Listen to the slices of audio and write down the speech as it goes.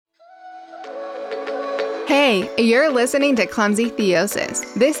Hey, you're listening to Clumsy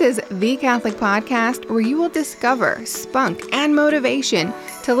Theosis. This is the Catholic podcast where you will discover spunk and motivation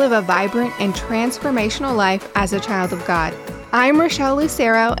to live a vibrant and transformational life as a child of God. I'm Rochelle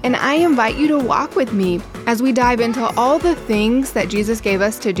Lucero, and I invite you to walk with me as we dive into all the things that Jesus gave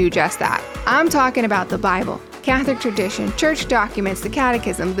us to do just that. I'm talking about the Bible, Catholic tradition, church documents, the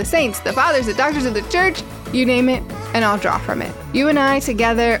catechism, the saints, the fathers, the doctors of the church, you name it, and I'll draw from it. You and I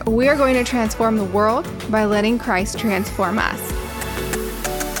together, we're going to transform the world by letting Christ transform us.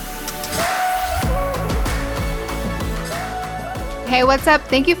 Hey, what's up?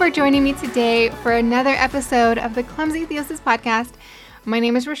 Thank you for joining me today for another episode of the Clumsy Theosis podcast. My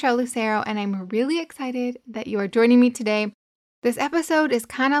name is Rochelle Lucero, and I'm really excited that you are joining me today. This episode is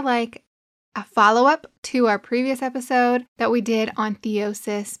kind of like a follow-up to our previous episode that we did on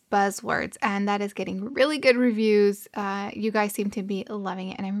Theosis buzzwords, and that is getting really good reviews. You guys seem to be loving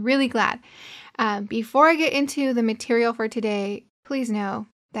it, and I'm really glad. Before I get into the material for today, please know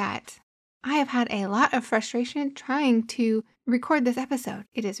that I have had a lot of frustration trying to record this episode.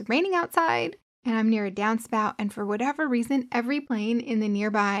 It is raining outside, and I'm near a downspout, and for whatever reason, every plane in the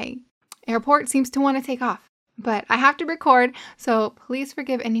nearby airport seems to want to take off. But I have to record, so please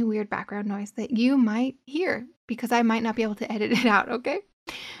forgive any weird background noise that you might hear because I might not be able to edit it out, okay?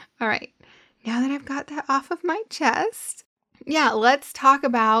 All right, now that I've got that off of my chest, let's talk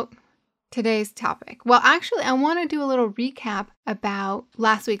about today's topic. Well, actually, I want to do a little recap about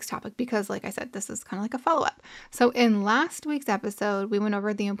last week's topic because, like I said, this is kind of like a follow-up. So in last week's episode, we went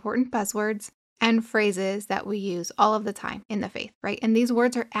over the important buzzwords and phrases that we use all of the time in the faith, right? And these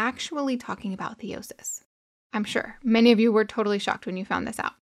words are actually talking about theosis. I'm sure many of you were totally shocked when you found this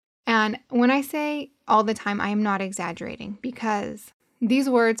out. And when I say all the time, I am not exaggerating because these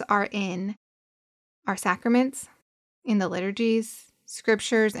words are in our sacraments, in the liturgies,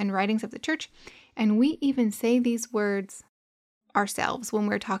 scriptures, and writings of the church. And we even say these words ourselves when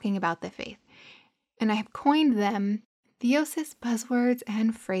we're talking about the faith. And I have coined them theosis buzzwords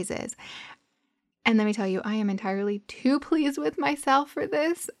and phrases. And let me tell you, I am entirely too pleased with myself for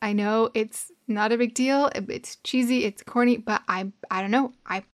this. I know it's not a big deal. It's cheesy, it's corny, but I don't know.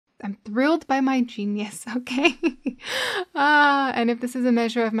 I'm thrilled by my genius, okay? And if this is a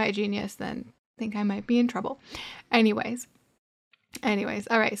measure of my genius, then I think I might be in trouble. Anyways,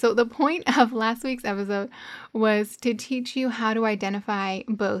 all right. So the point of last week's episode was to teach you how to identify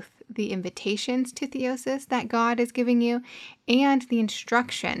both the invitations to theosis that God is giving you and the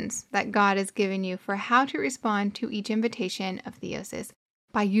instructions that God is giving you for how to respond to each invitation of theosis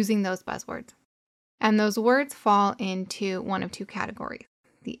by using those buzzwords. And those words fall into one of two categories.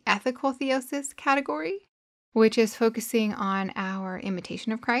 The ethical theosis category, which is focusing on our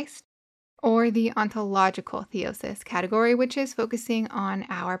imitation of Christ, or the ontological theosis category, which is focusing on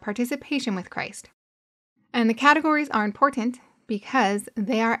our participation with Christ. And the categories are important because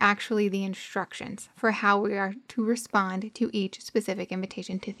they are actually the instructions for how we are to respond to each specific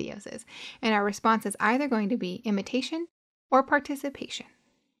invitation to theosis. And our response is either going to be imitation or participation.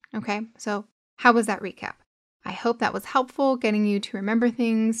 Okay, so how was that recap? I hope that was helpful, getting you to remember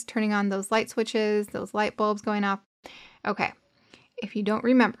things, turning on those light switches, those light bulbs going off. Okay, if you don't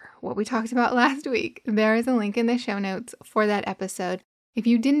remember what we talked about last week, there is a link in the show notes for that episode. If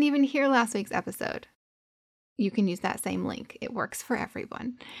you didn't even hear last week's episode, you can use that same link. It works for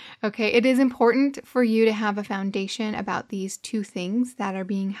everyone. Okay, it is important for you to have a foundation about these two things that are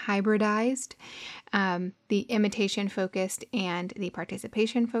being hybridized, the imitation-focused and the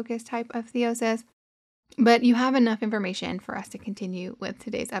participation-focused type of theosis. But you have enough information for us to continue with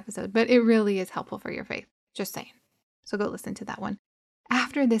today's episode, but it really is helpful for your faith. Just saying. So go listen to that one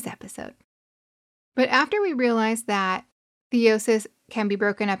after this episode. But after we realize that theosis can be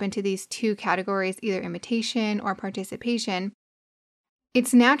broken up into these two categories, either imitation or participation,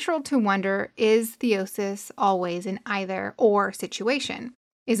 it's natural to wonder, is theosis always an either or situation?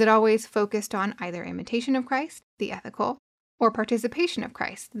 Is it always focused on either imitation of Christ, the ethical, or participation of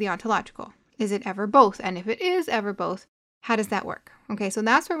Christ, the ontological? Is it ever both? And if it is ever both, how does that work? Okay, so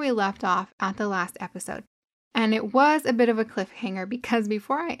that's where we left off at the last episode. And it was a bit of a cliffhanger because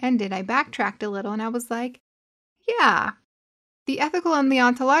before I ended, I backtracked a little and I was like, yeah, the ethical and the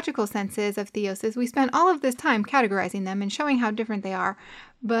ontological senses of theosis, we spent all of this time categorizing them and showing how different they are,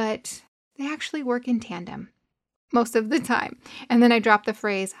 but they actually work in tandem most of the time. And then I dropped the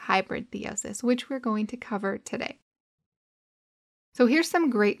phrase hybrid theosis, which we're going to cover today. So here's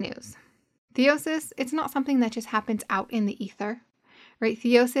some great news. Theosis, it's not something that just happens out in the ether, right?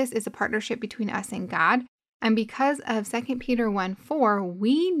 Theosis is a partnership between us and God. And because of 2 Peter 1:4,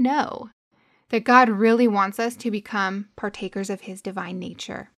 we know that God really wants us to become partakers of his divine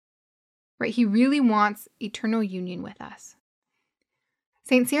nature. right? He really wants eternal union with us.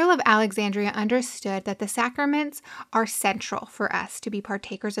 St. Cyril of Alexandria understood that the sacraments are central for us to be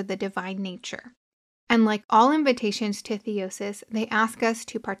partakers of the divine nature. And like all invitations to theosis, they ask us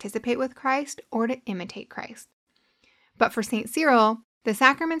to participate with Christ or to imitate Christ. But for St. Cyril, the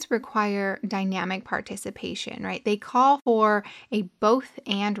sacraments require dynamic participation, right? They call for a both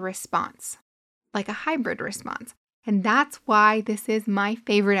and response, like a hybrid response. And that's why this is my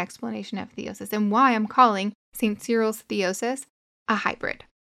favorite explanation of theosis and why I'm calling St. Cyril's theosis a hybrid.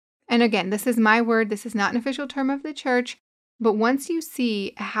 And again, this is my word. This is not an official term of the church. But once you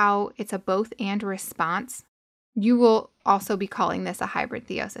see how it's a both and response, you will also be calling this a hybrid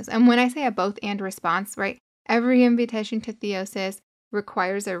theosis. And when I say a both and response, right, every invitation to theosis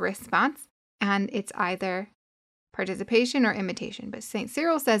requires a response, and it's either participation or imitation. But St.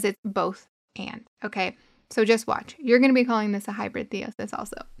 Cyril says it's both and, okay? So just watch. You're going to be calling this a hybrid theosis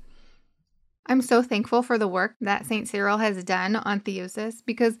also. I'm so thankful for the work that St. Cyril has done on theosis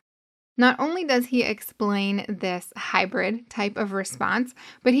because not only does he explain this hybrid type of response,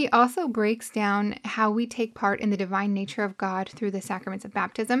 but he also breaks down how we take part in the divine nature of God through the sacraments of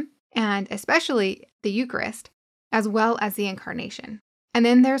baptism, and especially the Eucharist, as well as the Incarnation. And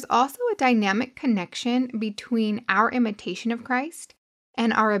then there's also a dynamic connection between our imitation of Christ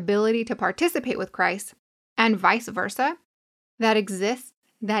and our ability to participate with Christ, and vice versa, that exists,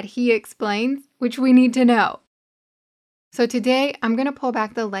 that he explains, which we need to know. So today, I'm going to pull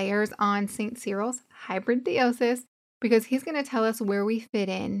back the layers on St. Cyril's hybrid theosis because he's going to tell us where we fit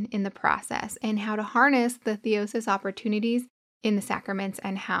in the process and how to harness the theosis opportunities in the sacraments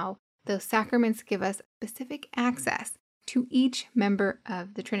and how those sacraments give us specific access to each member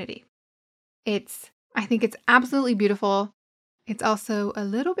of the Trinity. I think it's absolutely beautiful. It's also a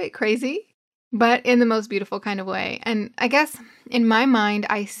little bit crazy, but in the most beautiful kind of way. And I guess in my mind,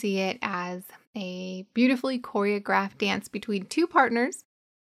 I see it as a beautifully choreographed dance between two partners,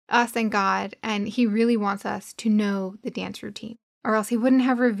 us and God, and he really wants us to know the dance routine, or else he wouldn't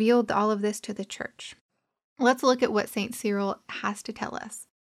have revealed all of this to the church. Let's look at what St. Cyril has to tell us.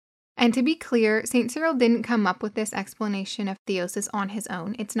 And to be clear, St. Cyril didn't come up with this explanation of theosis on his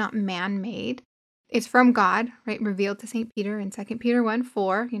own. It's not man-made. It's from God, right? Revealed to St. Peter in 2 Peter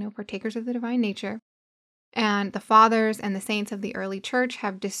 1:4, partakers of the divine nature. And the fathers and the saints of the early church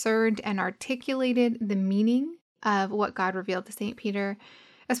have discerned and articulated the meaning of what God revealed to St. Peter,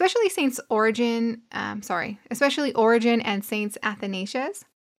 especially Origen and Saints Athanasius.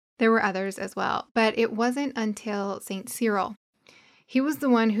 There were others as well, but it wasn't until St. Cyril. He was the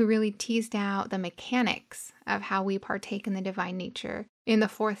one who really teased out the mechanics of how we partake in the divine nature in the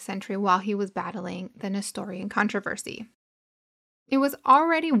 4th century while he was battling the Nestorian controversy. It was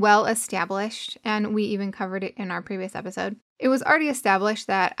already well established, and we even covered it in our previous episode. It was already established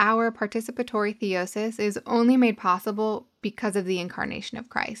that our participatory theosis is only made possible because of the incarnation of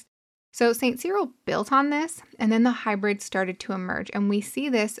Christ. So St. Cyril built on this, and then the hybrid started to emerge, and we see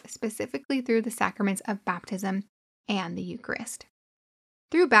this specifically through the sacraments of baptism and the Eucharist.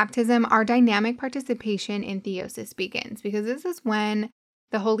 Through baptism, our dynamic participation in theosis begins, because this is when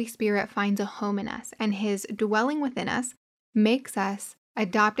the Holy Spirit finds a home in us, and his dwelling within us makes us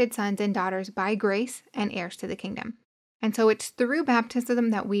adopted sons and daughters by grace and heirs to the kingdom. And so it's through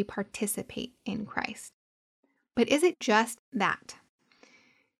baptism that we participate in Christ. But is it just that?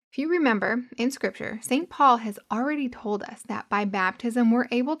 If you remember in Scripture, St. Paul has already told us that by baptism we're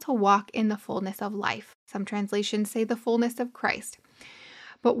able to walk in the fullness of life. Some translations say the fullness of Christ.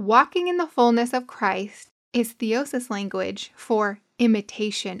 But walking in the fullness of Christ is theosis language for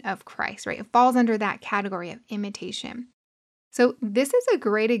imitation of Christ, right? It falls under that category of imitation. So this is a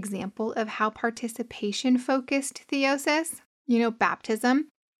great example of how participation-focused theosis, baptism,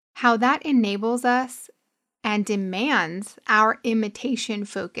 how that enables us and demands our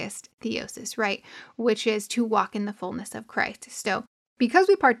imitation-focused theosis, right? Which is to walk in the fullness of Christ. So because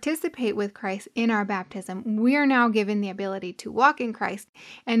we participate with Christ in our baptism, we are now given the ability to walk in Christ,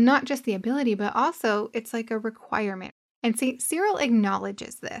 and not just the ability, but also it's like a requirement. And St. Cyril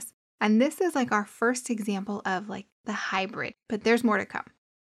acknowledges this. And this is like our first example of like the hybrid, but there's more to come.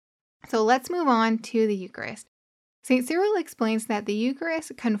 So let's move on to the Eucharist. St. Cyril explains that the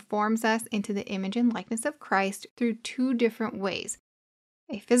Eucharist conforms us into the image and likeness of Christ through two different ways,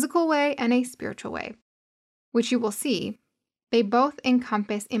 a physical way and a spiritual way, which you will see, they both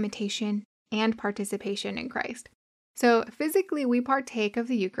encompass imitation and participation in Christ. So physically, we partake of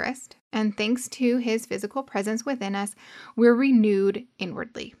the Eucharist, and thanks to his physical presence within us, we're renewed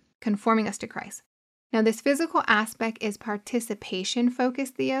inwardly, conforming us to Christ. Now, this physical aspect is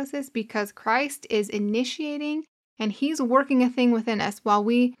participation-focused theosis because Christ is initiating and he's working a thing within us while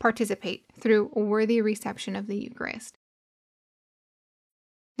we participate through worthy reception of the Eucharist.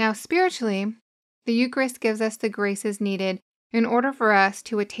 Now, spiritually, the Eucharist gives us the graces needed in order for us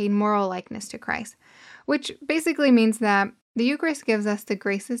to attain moral likeness to Christ, which basically means that the Eucharist gives us the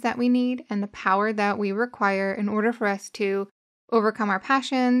graces that we need and the power that we require in order for us to overcome our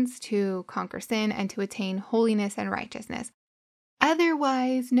passions, to conquer sin, and to attain holiness and righteousness,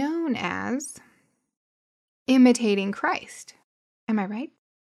 otherwise known as imitating Christ. Am I right?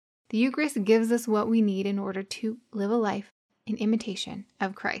 The Eucharist gives us what we need in order to live a life in imitation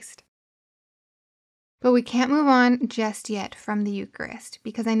of Christ. But we can't move on just yet from the Eucharist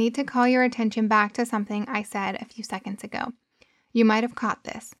because I need to call your attention back to something I said a few seconds ago. You might have caught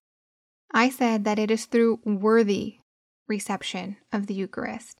this. I said that it is through worthy reception of the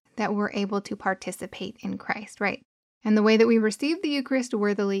Eucharist that we're able to participate in Christ, right? And the way that we receive the Eucharist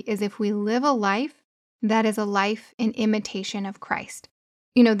worthily is if we live a life that is a life in imitation of Christ.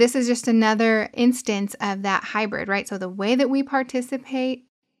 This is just another instance of that hybrid, right? So the way that we participate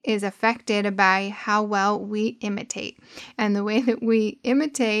is affected by how well we imitate. And the way that we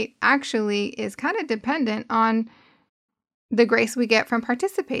imitate actually is kind of dependent on the grace we get from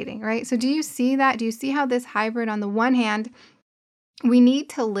participating, right? So do you see that? Do you see how this hybrid, on the one hand, we need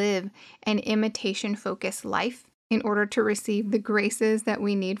to live an imitation-focused life in order to receive the graces that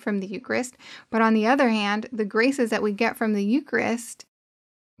we need from the Eucharist. But on the other hand, the graces that we get from the Eucharist,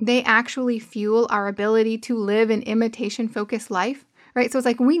 they actually fuel our ability to live an imitation-focused life, right? So it's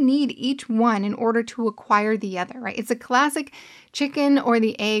like we need each one in order to acquire the other, right? It's a classic chicken or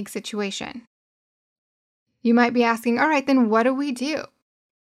the egg situation. You might be asking, all right, then what do we do?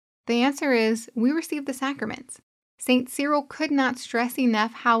 The answer is we receive the sacraments. St. Cyril could not stress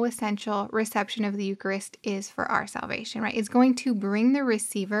enough how essential reception of the Eucharist is for our salvation, right? It's going to bring the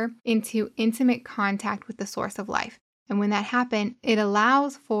receiver into intimate contact with the source of life. And when that happens, it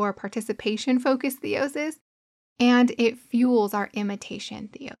allows for participation-focused theosis, and it fuels our imitation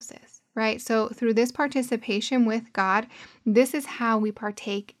theosis, right? So through this participation with God, this is how we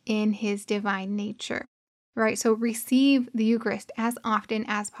partake in His divine nature, right? So receive the Eucharist as often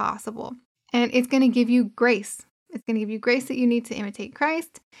as possible. And it's going to give you grace. It's going to give you grace that you need to imitate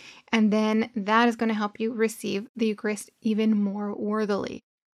Christ. And then that is going to help you receive the Eucharist even more worthily.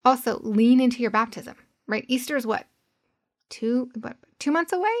 Also, lean into your baptism, right? Easter is what? 2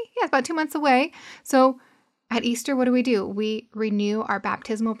 months away? Yeah, it's about 2 months away. So at Easter, what do? We renew our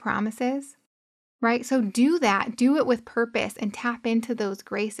baptismal promises, right? So do that. Do it with purpose and tap into those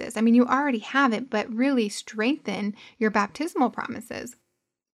graces. I mean, you already have it, but really strengthen your baptismal promises.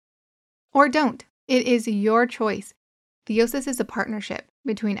 Or don't. It is your choice. Theosis is a partnership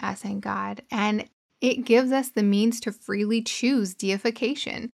between us and God, and it gives us the means to freely choose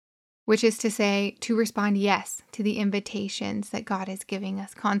deification, which is to say, to respond yes to the invitations that God is giving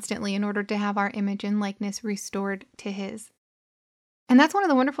us constantly in order to have our image and likeness restored to His. And that's one of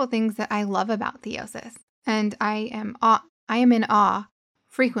the wonderful things that I love about theosis. And I am in awe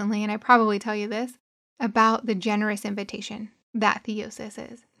frequently, and I probably tell you this, about the generous invitation that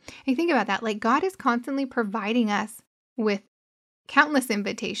theosis is. And think about that, like God is constantly providing us with countless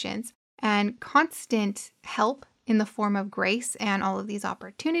invitations and constant help in the form of grace and all of these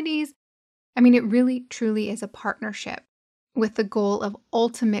opportunities. I mean, it really, truly is a partnership with the goal of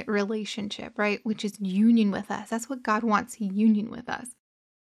ultimate relationship, right? Which is union with us. That's what God wants, union with us.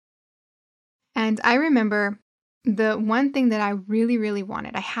 And I remember the one thing that I really, really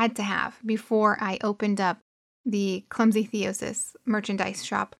wanted, I had to have before I opened up the Clumsy Theosis merchandise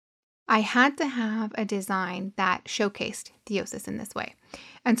shop. I had to have a design that showcased theosis in this way.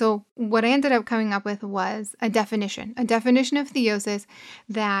 And so what I ended up coming up with was a definition of theosis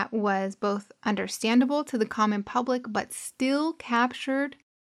that was both understandable to the common public, but still captured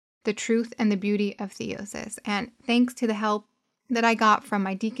the truth and the beauty of theosis. And thanks to the help that I got from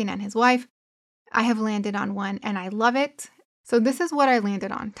my deacon and his wife, I have landed on one and I love it. So this is what I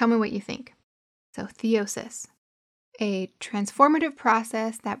landed on. Tell me what you think. So theosis, a transformative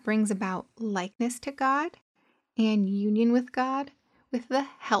process that brings about likeness to God and union with God with the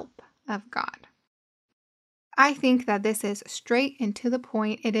help of God. I think that this is straight and to the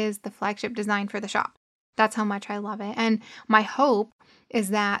point. It is the flagship design for the shop. That's how much I love it. And my hope is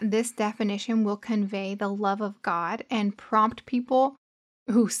that this definition will convey the love of God and prompt people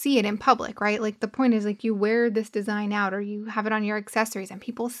who see it in public, right? Like the point is like you wear this design out or you have it on your accessories and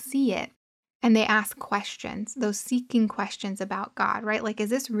people see it. And they ask questions, those seeking questions about God, right? Like, is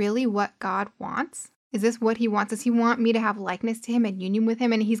this really what God wants? Is this what He wants? Does He want me to have likeness to Him and union with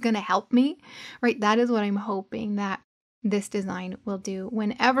Him and He's going to help me, right? That is what I'm hoping that this design will do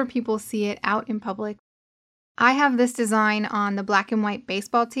whenever people see it out in public. I have this design on the black and white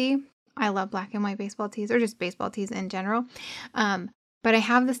baseball tee I love black and white baseball tees, or just baseball tees in general. But I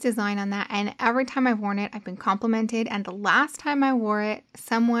have this design on that, and every time I've worn it, I've been complimented. And the last time I wore it,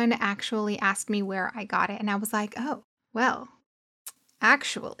 someone actually asked me where I got it. And I was like, oh, well,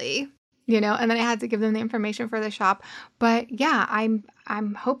 actually, and then I had to give them the information for the shop. But yeah,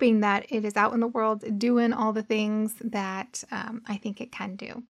 I'm hoping that it is out in the world doing all the things that I think it can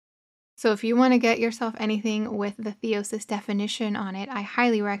do. So if you want to get yourself anything with the theosis definition on it, I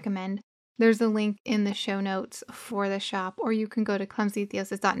highly recommend. There's a link in the show notes for the shop, or you can go to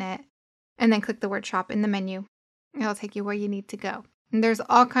clumsytheosis.net and then click the word shop in the menu. It'll take you where you need to go. And there's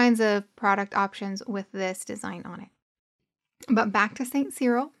all kinds of product options with this design on it. But back to St.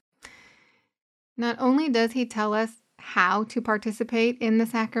 Cyril. Not only does he tell us how to participate in the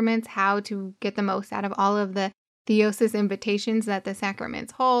sacraments, how to get the most out of all of the theosis invitations that the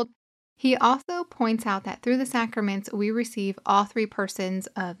sacraments hold, he also points out that through the sacraments, we receive all three persons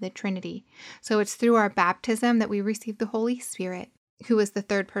of the Trinity. So it's through our baptism that we receive the Holy Spirit, who is the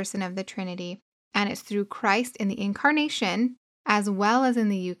third person of the Trinity. And it's through Christ in the Incarnation, as well as in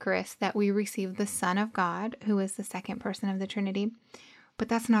the Eucharist, that we receive the Son of God, who is the second person of the Trinity. But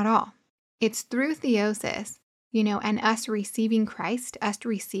that's not all. It's through theosis, and us receiving Christ, us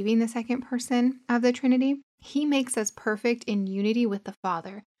receiving the second person of the Trinity. He makes us perfect in unity with the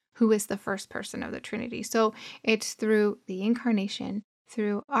Father, who is the first person of the Trinity. So it's through the Incarnation,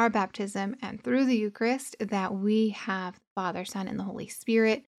 through our baptism, and through the Eucharist that we have the Father, Son, and the Holy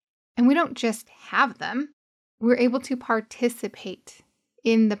Spirit. And we don't just have them. We're able to participate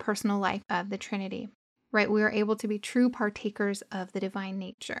in the personal life of the Trinity, right? We are able to be true partakers of the divine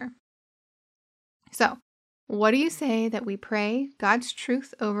nature. So, what do you say that we pray God's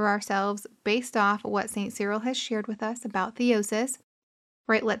truth over ourselves based off what St. Cyril has shared with us about theosis?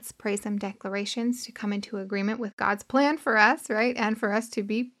 Right, let's pray some declarations to come into agreement with God's plan for us, right? And for us to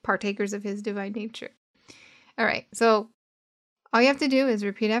be partakers of his divine nature. All right, so all you have to do is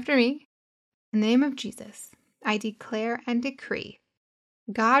repeat after me. In the name of Jesus, I declare and decree,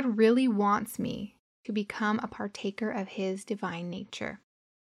 God really wants me to become a partaker of his divine nature.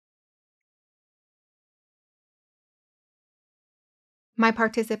 My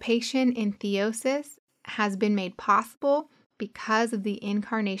participation in theosis has been made possible because of the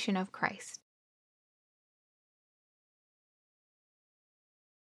incarnation of Christ.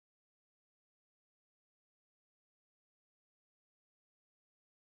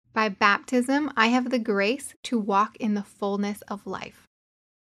 By baptism, I have the grace to walk in the fullness of life.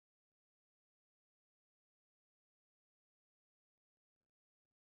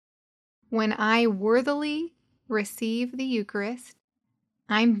 When I worthily receive the Eucharist,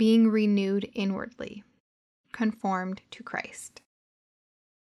 I'm being renewed inwardly, conformed to Christ.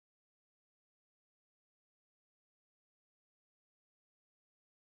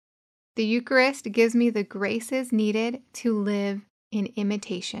 The Eucharist gives me the graces needed to live in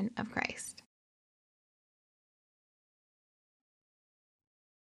imitation of Christ.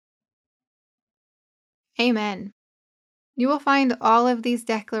 Amen. You will find all of these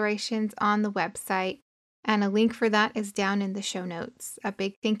declarations on the website, and a link for that is down in the show notes. A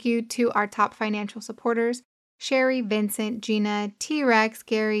big thank you to our top financial supporters, Sherry, Vincent, Gina, T-Rex,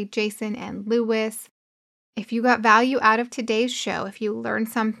 Gary, Jason, and Lewis. If you got value out of today's show, if you learned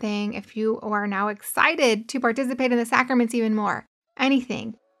something, if you are now excited to participate in the sacraments even more,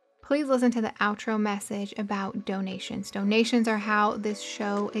 anything, please listen to the outro message about donations. Donations are how this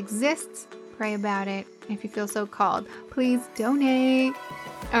show exists. Pray about it. If you feel so called, please donate.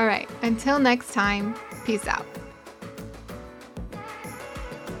 All right, until next time, peace out.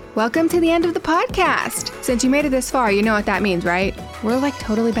 Welcome to the end of the podcast. Since you made it this far, you know what that means, right? We're like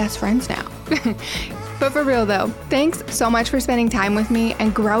totally best friends now. But for real though, thanks so much for spending time with me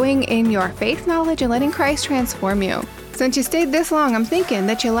and growing in your faith knowledge and letting Christ transform you. Since you stayed this long, I'm thinking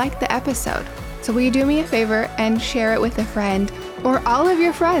that you liked the episode. So will you do me a favor and share it with a friend or all of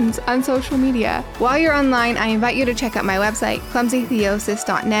your friends on social media? While you're online, I invite you to check out my website,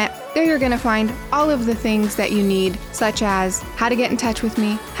 clumsytheosis.net. There you're going to find all of the things that you need, such as how to get in touch with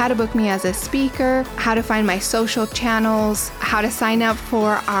me, how to book me as a speaker, how to find my social channels, how to sign up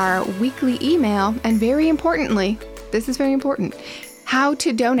for our weekly email, and very importantly, this is very important, how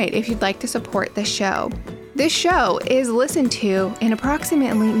to donate if you'd like to support the show. This show is listened to in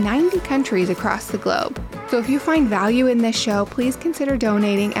approximately 90 countries across the globe. So if you find value in this show, please consider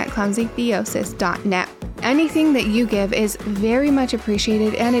donating at clumsytheosis.net. Anything that you give is very much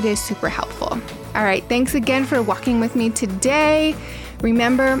appreciated and it is super helpful. All right, thanks again for walking with me today.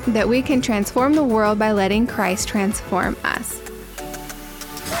 Remember that we can transform the world by letting Christ transform us.